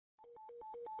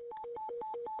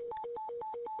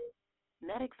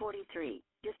Medic 43,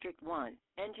 District 1,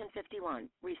 Engine 51,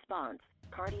 response,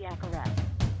 cardiac arrest.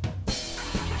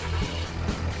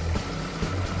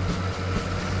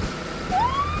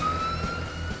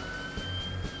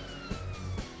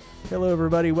 Hello,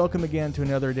 everybody. Welcome again to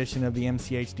another edition of the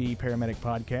MCHD Paramedic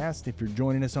Podcast. If you're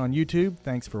joining us on YouTube,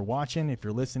 thanks for watching. If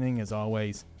you're listening, as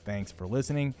always, thanks for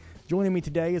listening. Joining me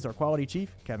today is our Quality Chief,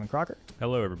 Kevin Crocker.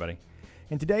 Hello, everybody.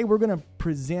 And today we're going to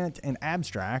present an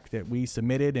abstract that we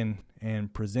submitted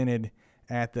and presented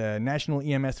at the National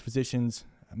EMS Physicians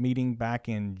meeting back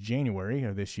in January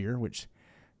of this year, which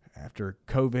after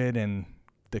COVID and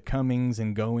the comings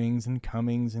and goings and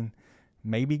comings and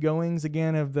maybe goings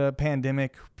again of the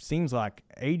pandemic seems like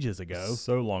ages ago.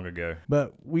 So long ago.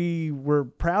 But we were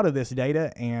proud of this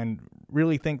data and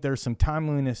really think there's some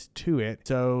timeliness to it.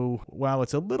 So while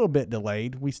it's a little bit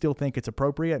delayed, we still think it's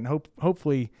appropriate, and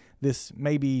hopefully this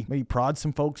maybe prod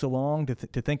some folks along to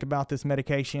think about this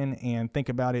medication and think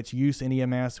about its use in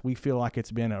EMS. We feel like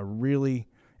it's been a really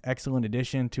excellent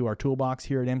addition to our toolbox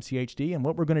here at MCHD, and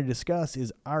what we're going to discuss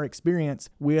is our experience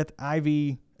with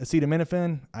IV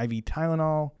acetaminophen, IV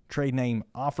Tylenol, trade name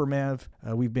Ofirmev.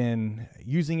 We've been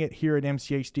using it here at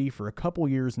MCHD for a couple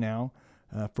years now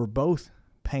for both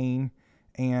pain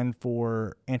and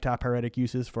for antipyretic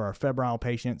uses for our febrile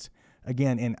patients,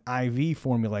 again in IV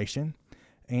formulation.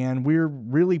 And we're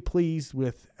really pleased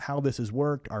with how this has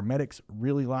worked. Our medics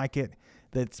really like it.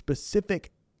 The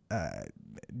specific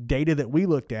data that we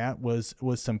looked at was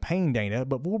some pain data,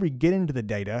 but before we get into the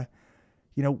data,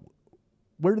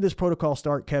 where did this protocol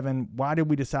start, Kevin? Why did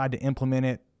we decide to implement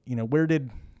it?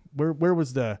 Where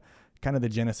was the kind of the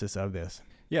genesis of this?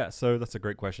 Yeah, so that's a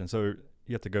great question. So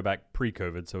you have to go back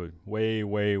pre-COVID, so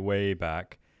way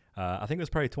back. I think it was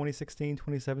probably 2016,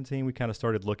 2017. We kind of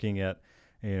started looking at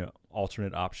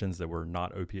alternate options that were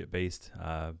not opiate-based.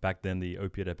 Back then, the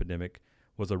opiate epidemic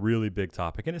was a really big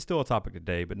topic, and it's still a topic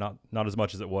today, but not as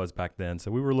much as it was back then. So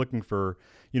we were looking for,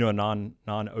 a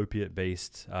non-opiate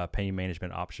based pain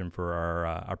management option for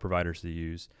our providers to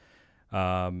use.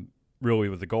 Really,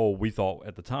 with the goal we thought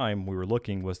at the time we were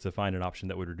looking was to find an option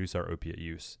that would reduce our opiate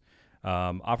use.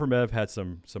 Ofirmev had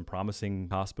some promising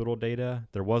hospital data.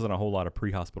 There wasn't a whole lot of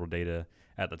pre-hospital data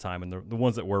at the time, and the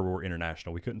ones that were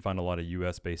international. We couldn't find a lot of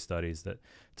U.S.-based studies that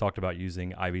talked about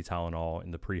using IV Tylenol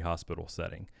in the pre-hospital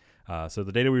setting. So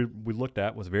the data we looked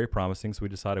at was very promising, so we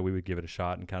decided we would give it a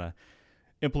shot and kind of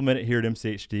implement it here at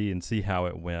MCHD and see how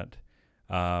it went.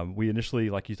 We initially,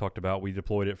 like you talked about, we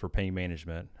deployed it for pain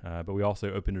management, but we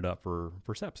also opened it up for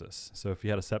sepsis. So if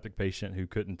you had a septic patient who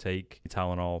couldn't take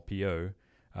Tylenol PO,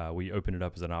 we opened it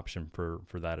up as an option for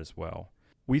that as well.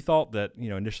 We thought that,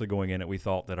 initially going in it, we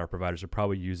thought that our providers would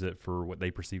probably use it for what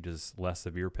they perceived as less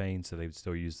severe pain, so they would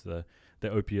still use the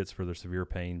opiates for their severe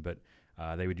pain, but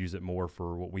they would use it more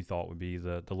for what we thought would be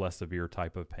the less severe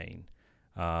type of pain.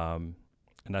 And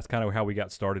that's kind of how we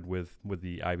got started with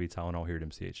the IV Tylenol here at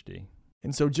MCHD.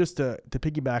 And so just to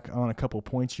piggyback on a couple of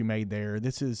points you made there,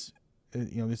 this is,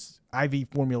 this IV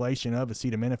formulation of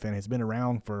acetaminophen has been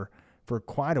around for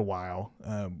quite a while.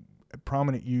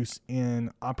 Prominent use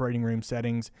in operating room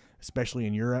settings, especially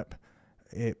in Europe.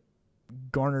 It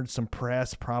garnered some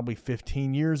press probably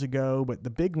 15 years ago, but the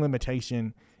big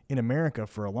limitation in America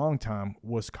for a long time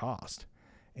was cost.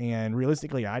 And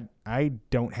realistically, I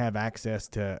don't have access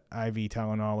to IV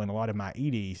Tylenol in a lot of my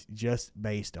EDs just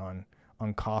based on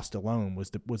cost alone was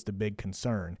the big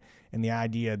concern. And the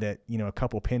idea that, a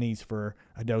couple pennies for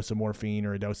a dose of morphine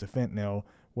or a dose of fentanyl,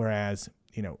 whereas,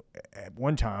 at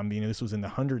one time, this was in the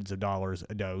hundreds of dollars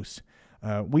a dose.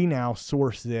 We now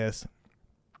source this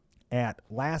at,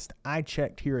 last I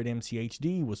checked here at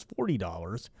MCHD, was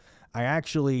 $40. I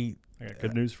got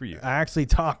good news for you. I actually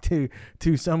talked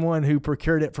to someone who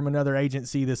procured it from another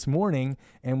agency this morning,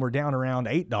 and we're down around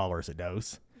 $8 a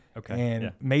dose. Okay.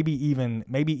 And maybe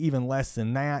even less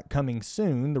than that coming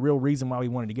soon. The real reason why we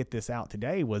wanted to get this out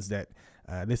today was that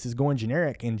this is going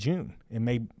generic in June.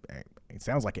 It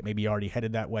sounds like it may be already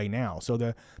headed that way now. So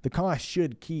the cost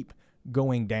should keep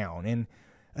going down. And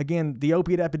again, the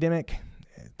opiate epidemic,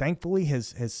 thankfully,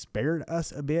 has spared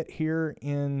us a bit here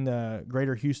in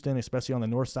greater Houston, especially on the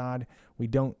north side. We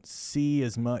don't see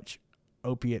as much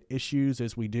opiate issues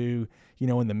as we do,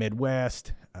 in the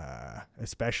Midwest,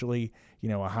 especially,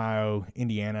 Ohio,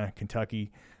 Indiana,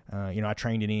 Kentucky. I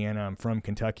trained in Indiana. I'm from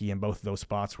Kentucky, and both of those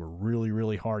spots were really,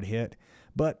 really hard hit.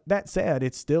 But that said,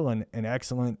 it's still an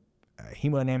excellent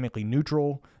hemodynamically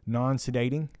neutral,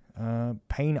 non-sedating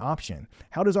pain option.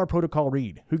 How does our protocol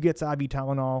read? Who gets IV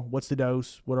Tylenol? What's the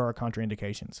dose? What are our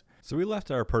contraindications? So we left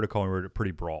our protocol and wrote it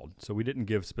pretty broad. So we didn't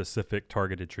give specific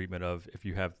targeted treatment of if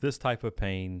you have this type of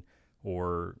pain,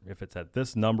 or if it's at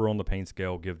this number on the pain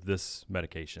scale, give this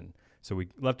medication. So we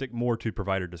left it more to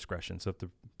provider discretion. So if the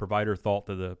provider thought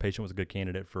that the patient was a good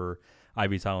candidate for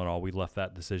IV Tylenol, we left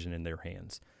that decision in their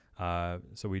hands.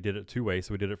 So we did it two ways.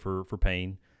 So we did it for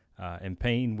pain. And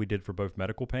pain we did for both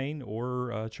medical pain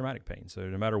or traumatic pain. So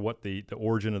no matter what the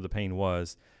origin of the pain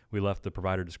was, we left the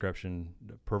provider discretion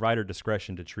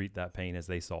to treat that pain as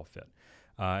they saw fit.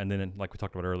 And then, like we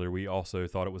talked about earlier, we also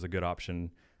thought it was a good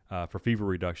option for fever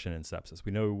reduction and sepsis.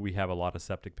 We know we have a lot of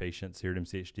septic patients here at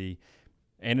MCHD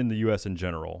and in the U.S. in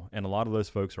general, and a lot of those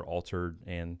folks are altered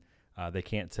and they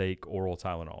can't take oral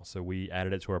Tylenol. So we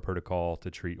added it to our protocol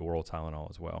to treat oral Tylenol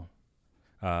as well.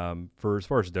 For as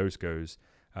far as dose goes,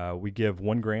 we give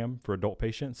 1 gram for adult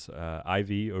patients,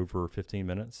 IV over 15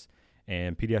 minutes,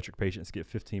 and pediatric patients get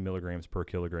 15 milligrams per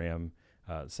kilogram,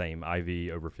 same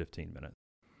IV over 15 minutes.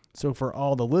 So for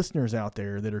all the listeners out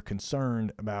there that are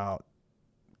concerned about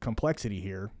complexity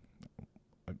here,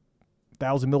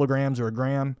 1,000 milligrams or a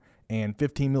gram and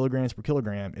 15 milligrams per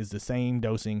kilogram is the same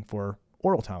dosing for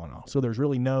oral Tylenol. So there's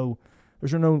no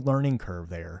learning curve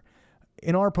there.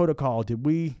 In our protocol, did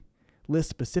we list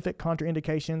specific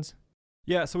contraindications?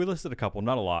 Yeah, so we listed a couple,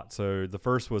 not a lot. So the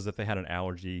first was if they had a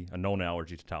known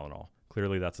allergy to Tylenol.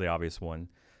 Clearly, that's the obvious one.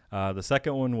 The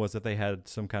second one was if they had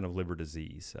some kind of liver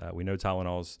disease. We know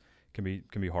Tylenols can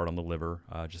be hard on the liver,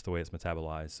 just the way it's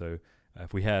metabolized. So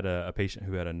if we had a patient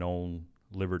who had a known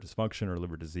liver dysfunction or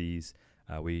liver disease,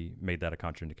 we made that a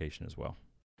contraindication as well.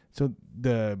 So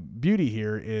the beauty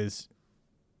here is,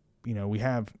 we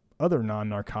have other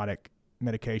non-narcotic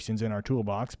medications in our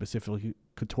toolbox, specifically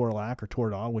ketorolac or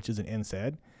Toradol, which is an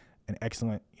NSAID, an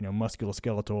excellent,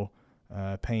 musculoskeletal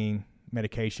pain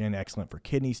medication, excellent for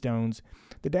kidney stones.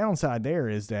 The downside there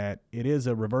is that it is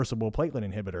a reversible platelet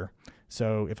inhibitor.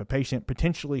 So if a patient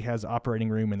potentially has operating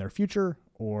room in their future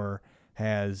or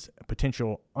has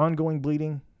potential ongoing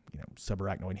bleeding,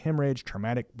 subarachnoid hemorrhage,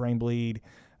 traumatic brain bleed,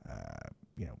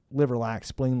 liver lac,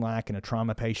 spleen lac in a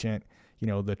trauma patient,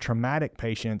 the traumatic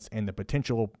patients and the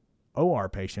potential OR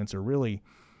patients are really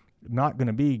not going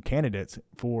to be candidates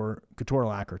for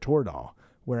ketorolac or Toradol,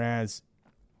 whereas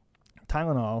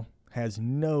Tylenol has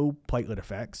no platelet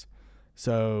effects.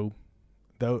 So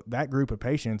though that group of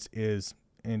patients is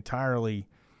entirely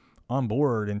on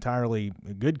board, entirely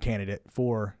a good candidate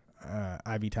for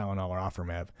IV Tylenol or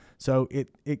Ofirmev. So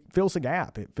it fills a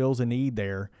gap. It fills a need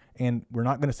there. And we're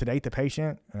not going to sedate the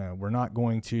patient. We're not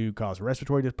going to cause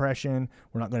respiratory depression.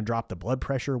 We're not going to drop the blood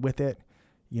pressure with it.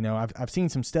 I've seen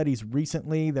some studies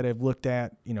recently that have looked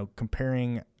at,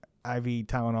 comparing IV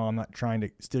Tylenol, I'm not trying to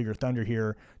steal your thunder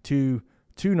here, to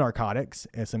narcotics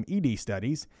and some ED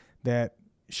studies that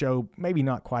show maybe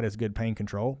not quite as good pain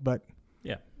control, but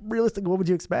yeah, realistically, what would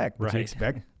you expect? Would right. you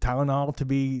expect Tylenol to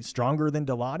be stronger than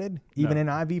Dilaudid, even in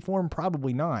IV form?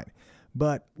 Probably not.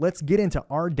 But let's get into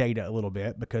our data a little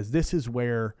bit, because this is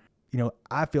where,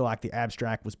 I feel like the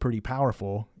abstract was pretty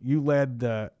powerful. You led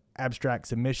the abstract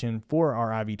submission for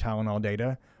our IV Tylenol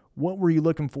data. What were you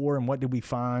looking for, and what did we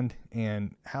find,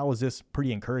 and how was this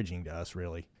pretty encouraging to us,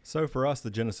 really? So for us,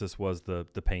 the genesis was the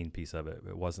pain piece of it.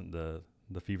 It wasn't the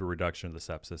fever reduction or the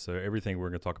sepsis. So everything we're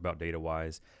going to talk about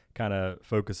data-wise kind of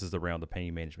focuses around the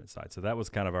pain management side. So that was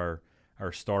kind of our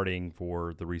starting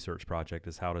for the research project,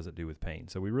 is how does it do with pain?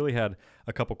 So we really had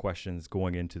a couple questions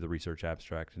going into the research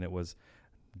abstract, and it was,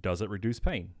 does it reduce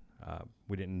pain?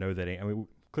 We didn't know that.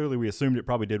 Clearly we assumed it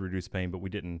probably did reduce pain, but we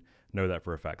didn't know that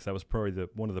for a fact. So that was probably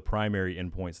one of the primary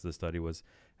endpoints of the study was,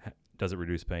 does it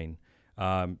reduce pain?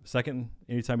 Second,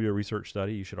 anytime you do a research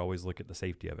study, you should always look at the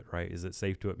safety of it, right? Is it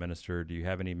safe to administer? Do you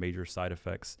have any major side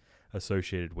effects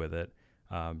associated with it?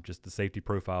 Just the safety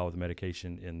profile of the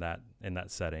medication in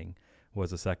that setting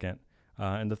was the second.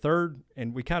 And the third,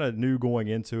 and we kind of knew going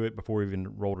into it before we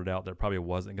even rolled it out that it probably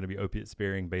wasn't going to be opiate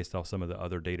sparing based off some of the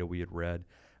other data we had read.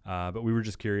 But we were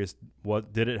just curious,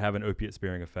 did it have an opiate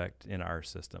sparing effect in our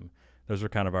system? Those were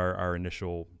kind of our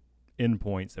initial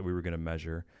endpoints that we were going to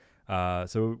measure.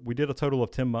 So we did a total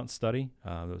of 10-month study.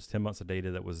 There was 10 months of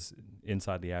data that was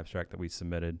inside the abstract that we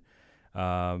submitted.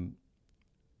 How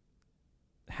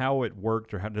it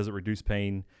worked, or how does it reduce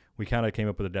pain, we kind of came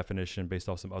up with a definition based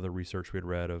off some other research we had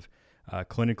read of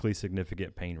clinically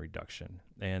significant pain reduction.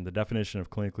 And the definition of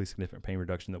clinically significant pain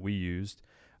reduction that we used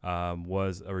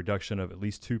was a reduction of at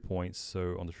least 2 points.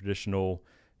 So on the traditional,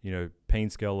 pain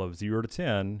scale of 0 to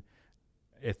 10,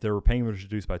 if their pain was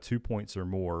reduced by 2 points or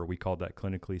more, we called that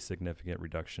clinically significant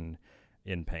reduction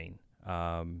in pain.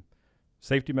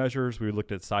 Safety measures, we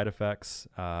looked at side effects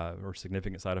or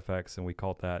significant side effects, and we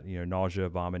called that nausea,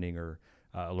 vomiting, or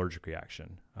allergic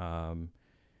reaction.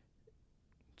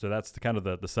 So that's kind of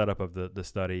the setup of the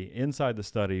study. Inside the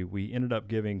study, we ended up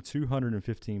giving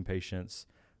 215 patients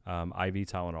IV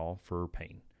Tylenol for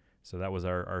pain. So that was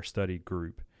our study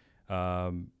group.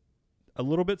 A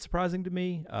little bit surprising to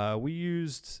me, we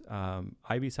used IV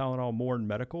Tylenol more in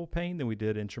medical pain than we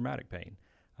did in traumatic pain.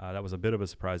 That was a bit of a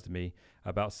surprise to me.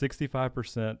 About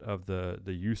 65% of the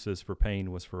uses for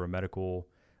pain was for a medical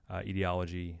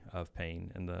etiology of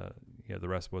pain, and the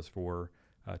rest was for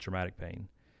traumatic pain.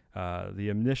 The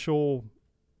initial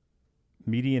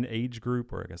median age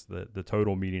group, or I guess the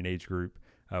total median age group,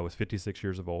 was 56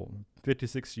 years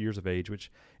of age, which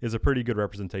is a pretty good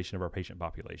representation of our patient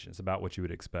population. It's about what you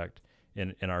would expect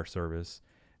in our service.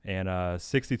 And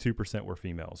 62% were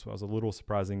female. So I was a little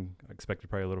surprising. I expected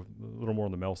probably a little more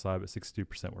on the male side, but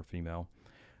 62% were female.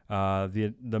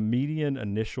 The median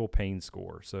initial pain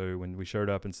score. So when we showed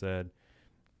up and said,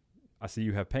 I see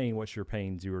you have pain, what's your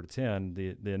pain, 0 to 10?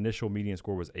 The initial median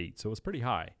score was 8. So it was pretty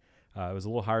high. It was a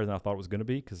little higher than I thought it was going to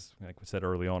be because, like we said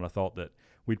early on, I thought that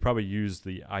we'd probably use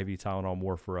the IV Tylenol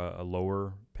more for a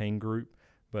lower pain group,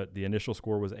 but the initial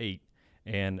score was 8.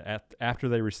 And after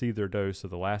they received their dose, so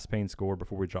the last pain score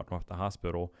before we dropped them off at the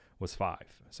hospital was 5.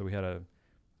 So we had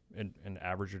an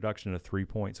average reduction of 3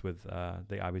 points with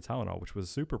the IV Tylenol, which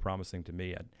was super promising to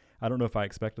me. I don't know if I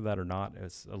expected that or not.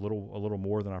 It's a little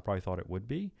more than I probably thought it would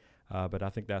be, but I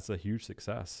think that's a huge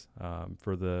success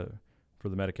for the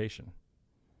medication.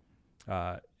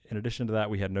 In addition to that,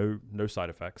 we had no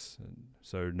side effects.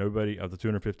 So nobody of the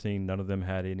 215, none of them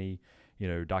had any,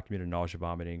 documented nausea,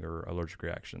 vomiting, or allergic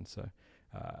reactions. So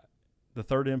the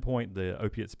third endpoint, the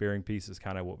opiate sparing piece, is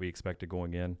kind of what we expected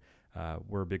going in.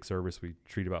 We're a big service. We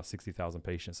treat about 60,000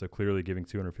 patients. So clearly giving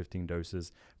 215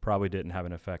 doses probably didn't have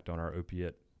an effect on our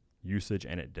opiate usage,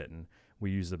 and it didn't. We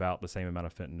used about the same amount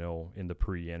of fentanyl in the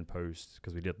pre and post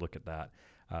because we did look at that.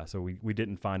 So we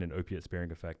didn't find an opiate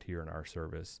sparing effect here in our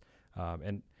service.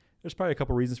 And there's probably a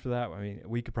couple reasons for that. I mean,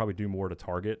 we could probably do more to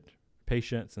target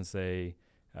patients and say,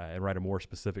 and write a more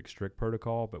specific, strict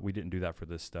protocol, but we didn't do that for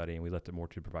this study, and we left it more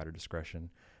to provider discretion.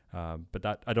 But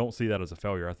I don't see that as a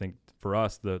failure. I think for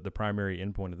us, the primary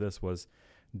endpoint of this was,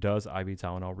 does IV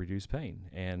Tylenol reduce pain?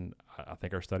 And I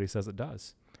think our study says it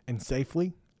does. And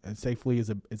safely is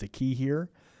a key here.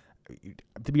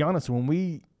 To be honest,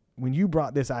 when you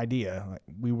brought this idea, like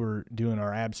we were doing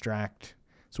our abstract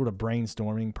sort of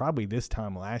brainstorming, probably this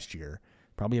time last year,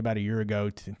 probably about a year ago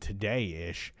to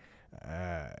today-ish.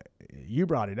 You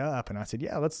brought it up, and I said,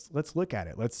 yeah, let's look at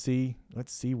it. Let's see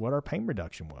what our pain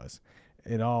reduction was.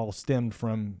 It all stemmed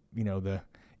from, the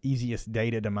easiest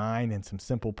data to mine and some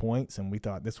simple points, and we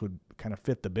thought this would kind of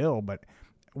fit the bill, but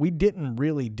we didn't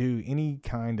really do any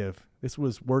this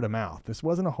was word of mouth. This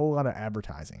wasn't a whole lot of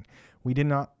advertising. We did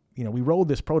not, we rolled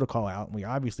this protocol out, and we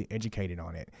obviously educated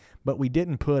on it, but we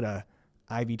didn't put a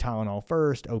IV Tylenol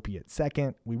first, opiate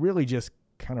second. We really just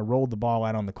kind of rolled the ball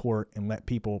out on the court and let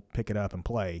people pick it up and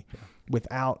play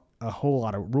without a whole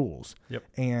lot of rules. Yep.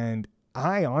 And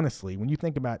I honestly, when you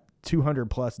think about 200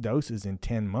 plus doses in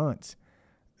 10 months,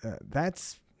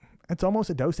 that's almost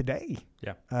a dose a day.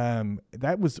 Yeah.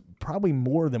 That was probably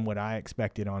more than what I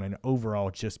expected on an overall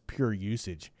just pure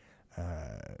usage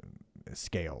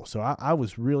scale. So I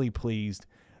was really pleased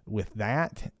with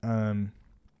that.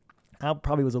 I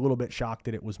probably was a little bit shocked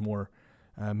that it was more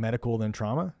medical than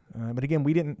trauma. But again,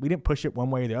 we didn't push it one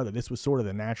way or the other. This was sort of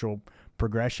the natural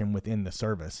progression within the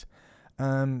service.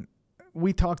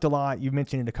 We talked a lot. You've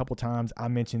mentioned it a couple times. I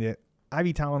mentioned it. IV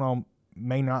Tylenol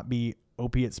may not be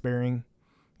opiate sparing.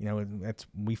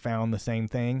 We found the same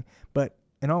thing. But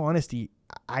in all honesty,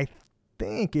 I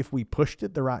think if we pushed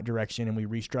it the right direction and we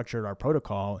restructured our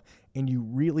protocol and you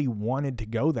really wanted to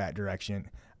go that direction,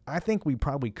 I think we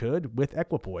probably could with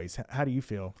equipoise. How do you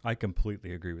feel? I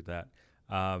completely agree with that.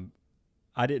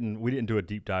 We didn't do a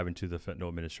deep dive into the fentanyl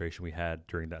administration we had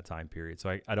during that time period.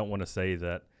 So I don't want to say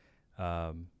that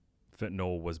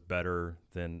fentanyl was better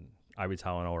than IV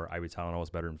Tylenol or IV Tylenol was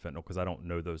better than fentanyl because I don't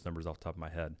know those numbers off the top of my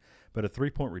head. But a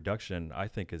 3-point reduction I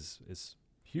think is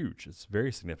huge. It's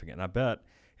very significant. And I bet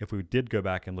if we did go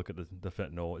back and look at the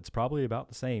fentanyl, it's probably about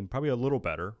the same, probably a little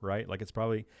better, right? Like it's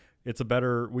a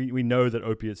better, we know that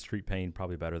opiates treat pain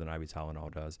probably better than IV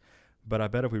Tylenol does. But I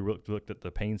bet if we looked at the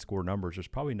pain score numbers, there's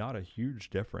probably not a huge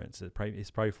difference.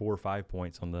 It's probably 4 or 5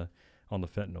 points on the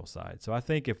fentanyl side. So I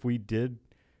think if we did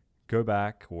go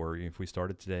back, or if we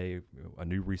started today a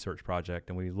new research project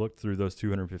and we looked through those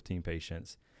 215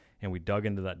 patients and we dug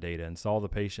into that data and saw the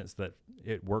patients that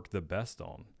it worked the best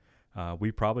on,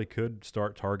 we probably could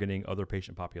start targeting other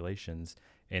patient populations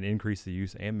and increase the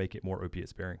use and make it more opiate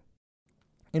sparing.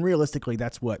 And realistically,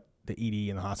 that's what the ED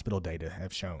and the hospital data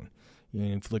have shown. If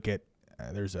you look at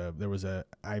There was a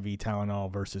IV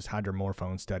Tylenol versus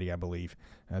hydromorphone study, I believe,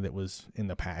 that was in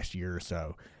the past year or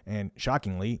so. And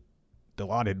shockingly,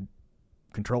 Dilaudid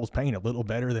controls pain a little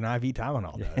better than IV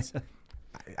Tylenol does.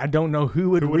 I don't know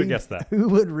who would have guessed that. Who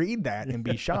would read that and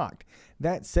be shocked.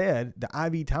 That said, the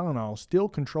IV Tylenol still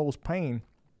controls pain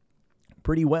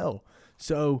pretty well.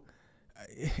 So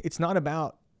it's not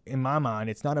about, in my mind,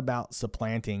 it's not about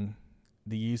supplanting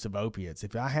the use of opiates.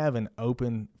 If I have an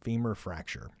open femur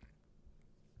fracture,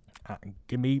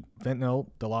 give me fentanyl,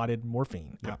 Dilaudid,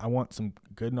 morphine. Yep. I want some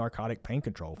good narcotic pain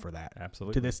control for that.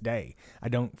 Absolutely. To this day, I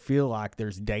don't feel like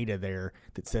there's data there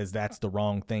that says that's the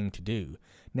wrong thing to do.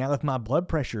 Now, if my blood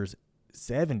pressure's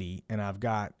 70 and I've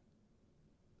got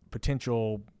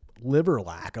potential liver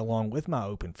lack along with my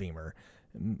open femur,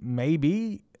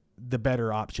 maybe the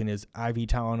better option is IV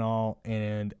Tylenol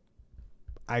and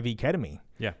IV ketamine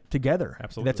together.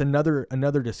 Absolutely. That's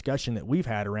another discussion that we've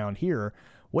had around here.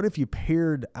 What if you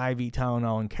paired IV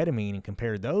Tylenol and ketamine and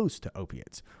compared those to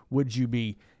opiates? Would you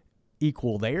be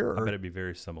equal there? I bet it'd be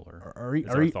very similar.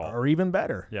 Or even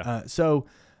better. Yeah. So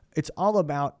it's all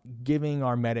about giving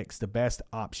our medics the best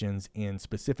options in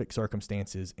specific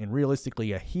circumstances, and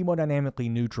realistically a hemodynamically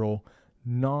neutral,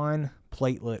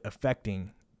 non-platelet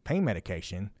affecting pain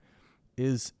medication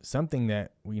is something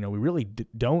that we really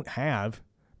don't have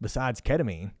besides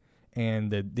ketamine.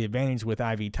 And the advantage with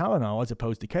IV Tylenol as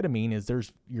opposed to ketamine is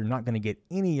you're not going to get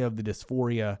any of the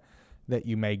dysphoria that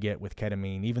you may get with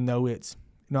ketamine, even though it's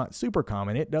not super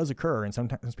common. It does occur, and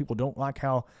sometimes people don't like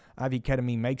how IV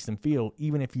ketamine makes them feel,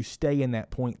 even if you stay in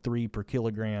that 0.3 per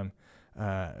kilogram,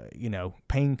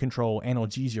 pain control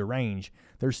analgesia range.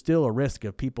 There's still a risk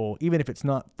of people, even if it's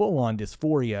not full-on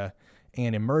dysphoria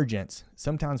and emergence,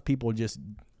 sometimes people just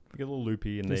get a little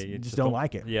loopy and they just don't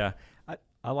like it. Yeah.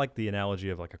 I like the analogy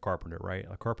of like a carpenter, right?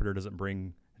 A carpenter doesn't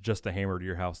bring just a hammer to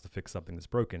your house to fix something that's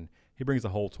broken. He brings a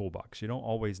whole toolbox. You don't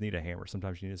always need a hammer.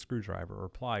 Sometimes you need a screwdriver or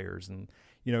pliers. And,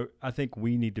 I think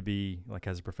we need to be, like,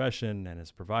 as a profession and as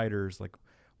providers, like,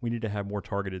 we need to have more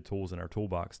targeted tools in our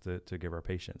toolbox to give our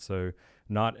patients. So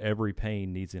not every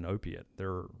pain needs an opiate.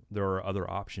 There are other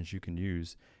options you can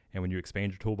use. And when you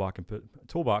expand your toolbox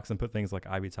and put things like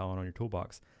IV Tylenol on your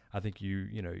toolbox, I think you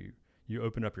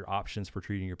open up your options for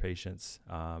treating your patients,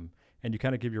 and you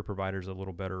kind of give your providers a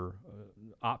little better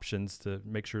options to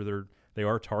make sure they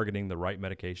are targeting the right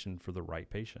medication for the right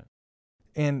patient.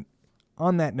 And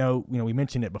on that note, we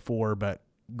mentioned it before, but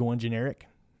going generic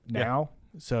now.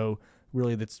 Yeah. So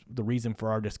really that's the reason for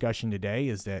our discussion today,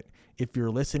 is that if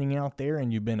you're listening out there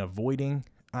and you've been avoiding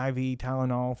IV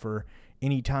Tylenol for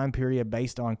any time period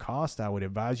based on cost, I would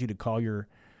advise you to call your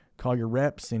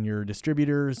reps and your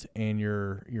distributors and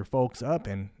your folks up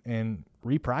and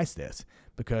reprice this,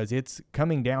 because it's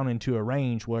coming down into a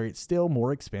range where it's still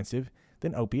more expensive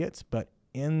than opiates, but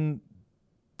in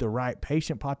the right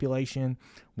patient population,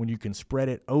 when you can spread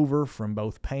it over from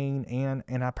both pain and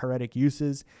antipyretic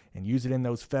uses and use it in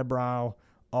those febrile,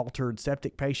 altered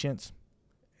septic patients,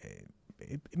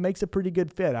 it makes a pretty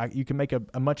good fit. You can make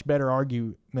a much better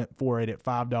argument for it at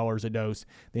 $5 a dose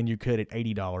than you could at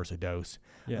 $80 a dose.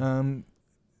 Yeah.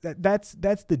 That's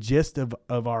the gist of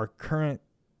our current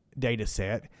data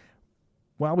set.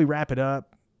 While we wrap it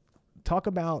up, talk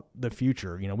about the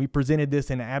future. We presented this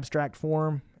in abstract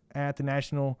form at the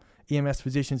National EMS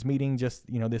Physicians Meeting just,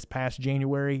 this past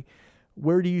January.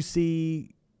 Where do you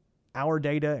see our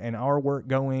data and our work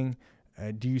going?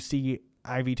 Do you see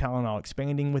IV Tylenol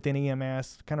expanding within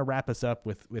EMS? Kind of wrap us up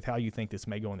with how you think this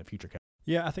may go in the future.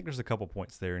 Yeah, I think there's a couple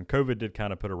points there. And COVID did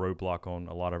kind of put a roadblock on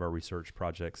a lot of our research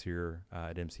projects here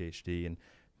at MCHD, and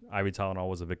IV Tylenol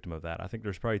was a victim of that. I think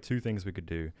there's probably two things we could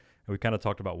do, and we kind of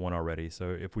talked about one already. So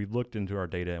if we looked into our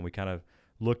data and we kind of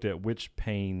looked at which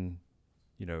pain,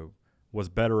 was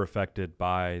better affected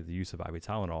by the use of IV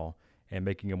Tylenol, and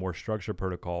making a more structured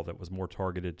protocol that was more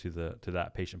targeted to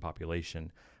that patient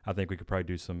population, I think we could probably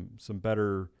do some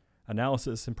better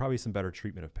analysis and probably some better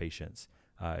treatment of patients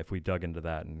if we dug into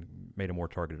that and made a more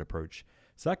targeted approach.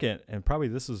 Second, and probably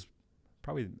this is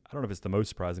I don't know if it's the most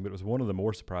surprising, but it was one of the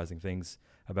more surprising things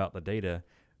about the data.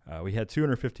 We had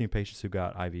 215 patients who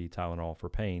got IV Tylenol for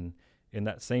pain. In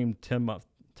that same 10-month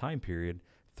time period,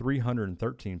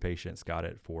 313 patients got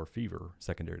it for fever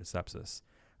secondary to sepsis.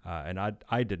 And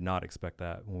I did not expect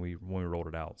that when we rolled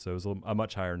it out. So it was a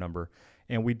much higher number.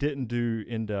 And we didn't do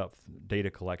in-depth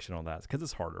data collection on that because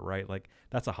it's harder, right? Like,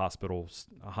 that's a hospital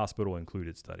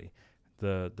included study.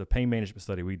 The pain management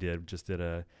study we did just did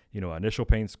a initial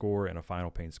pain score and a final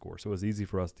pain score. So it was easy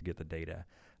for us to get the data.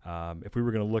 If we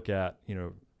were going to look at,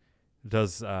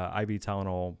 does IV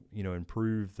Tylenol,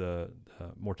 improve the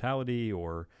mortality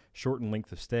or shorten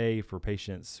length of stay for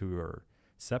patients who are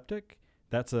septic?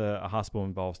 that's a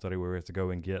hospital-involved study where we have to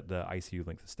go and get the ICU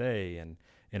length of stay and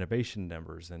intubation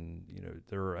numbers and,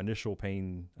 their initial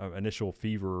pain, initial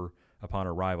fever upon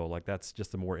arrival. Like, that's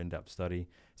just a more in-depth study.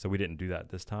 So we didn't do that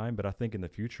this time. But I think in the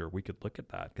future we could look at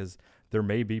that because there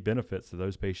may be benefits to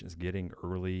those patients getting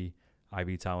early IV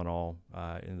Tylenol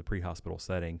in the pre-hospital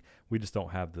setting. We just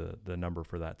don't have the number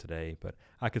for that today. But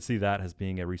I could see that as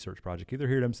being a research project, either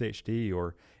here at MCHD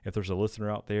or if there's a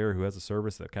listener out there who has a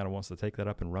service that kind of wants to take that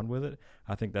up and run with it.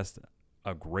 I think that's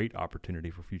a great opportunity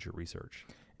for future research.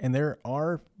 And there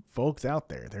are folks out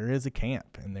there. There is a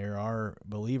camp, and there are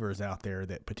believers out there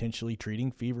that potentially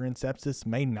treating fever and sepsis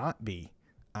may not be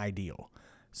ideal.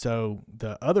 So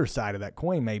the other side of that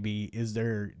coin may be, is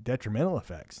there detrimental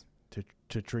effects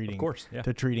to treating, of course, yeah.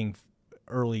 to treating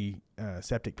early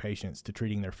septic patients, to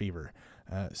treating their fever.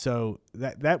 So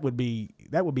that would be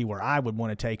where I would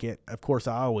want to take it. Of course,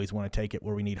 I always want to take it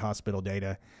where we need hospital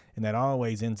data, and that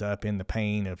always ends up in the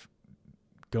pain of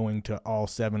going to all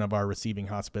 7 of our receiving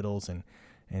hospitals and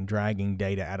dragging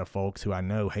data out of folks who I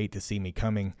know hate to see me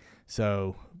coming.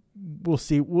 So we'll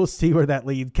see where that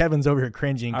leads. Kevin's over here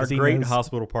cringing. Our great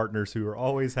hospital partners who are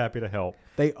always happy to help.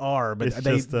 They are, but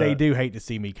they do hate to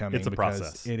see me coming. It's a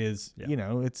process. It is,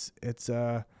 it's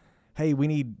hey, we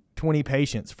need 20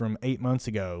 patients from 8 months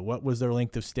ago. What was their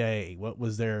length of stay? What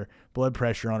was their blood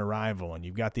pressure on arrival? And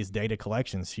you've got these data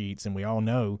collection sheets, and we all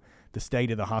know the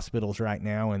state of the hospitals right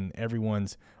now, and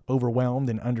everyone's overwhelmed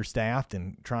and understaffed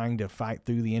and trying to fight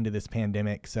through the end of this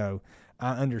pandemic. So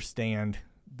I understand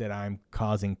that I'm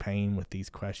causing pain with these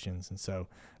questions. And so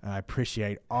I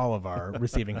appreciate all of our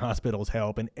receiving hospitals'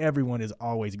 help, and everyone is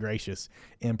always gracious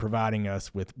in providing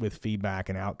us with feedback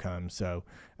and outcomes. So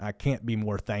I can't be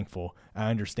more thankful. I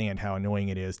understand how annoying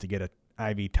it is to get a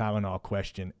IV Tylenol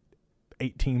question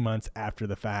 18 months after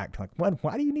the fact. Like, what?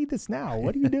 Why do you need this now?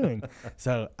 What are you doing?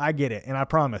 So I get it. And I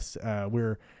promise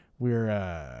we're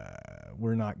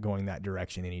not going that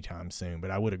direction anytime soon, but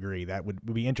I would agree that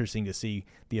would be interesting to see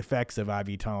the effects of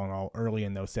IV Tylenol early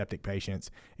in those septic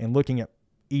patients, and looking at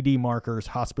ED markers,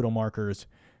 hospital markers,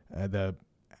 the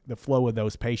flow of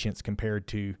those patients compared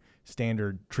to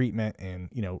standard treatment, and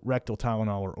rectal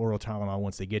Tylenol or oral Tylenol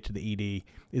once they get to the ED.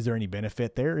 Is there any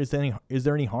benefit there? Is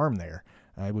there any harm there?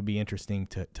 It would be interesting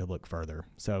to look further.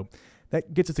 So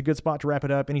that gets us a good spot to wrap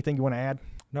it up. Anything you want to add?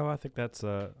 No, I think that's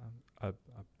a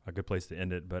good place to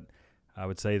end it. But I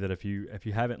would say that if you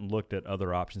haven't looked at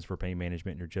other options for pain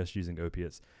management and you're just using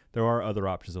opiates, there are other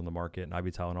options on the market, and IV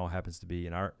Tylenol happens to be,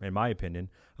 in my opinion,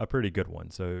 a pretty good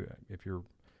one. So if you're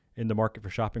in the market for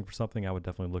shopping for something, I would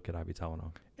definitely look at IV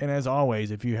Tylenol. And as always,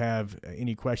 if you have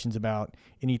any questions about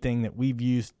anything that we've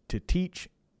used to teach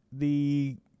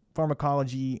the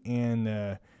pharmacology and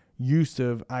the use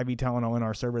of IV Tylenol in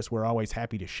our service, we're always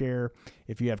happy to share.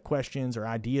 If you have questions or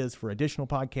ideas for additional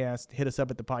podcasts, hit us up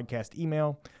at the podcast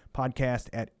email,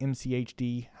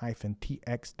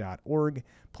 podcast@mchd-tx.org.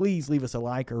 Please leave us a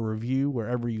like or review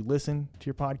wherever you listen to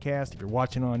your podcast. If you're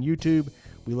watching on YouTube,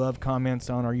 we love comments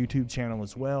on our YouTube channel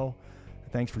as well.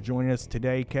 Thanks for joining us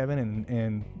today, Kevin,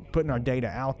 and putting our data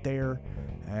out there.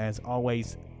 As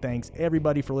always, thanks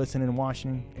everybody for listening and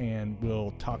watching, and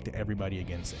we'll talk to everybody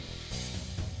again soon.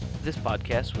 This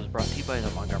podcast was brought to you by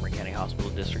the Montgomery County Hospital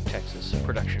District, Texas.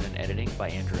 Production and editing by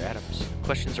Andrew Adams.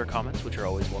 Questions or comments, which are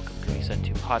always welcome, can be sent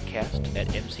to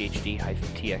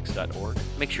podcast@mchd-tx.org.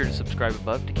 Make sure to subscribe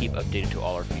above to keep updated to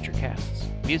all our future casts.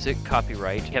 Music,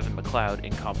 copyright, Kevin MacLeod,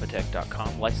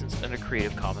 Incompetech.com, licensed under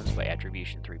Creative Commons by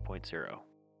Attribution 3.0.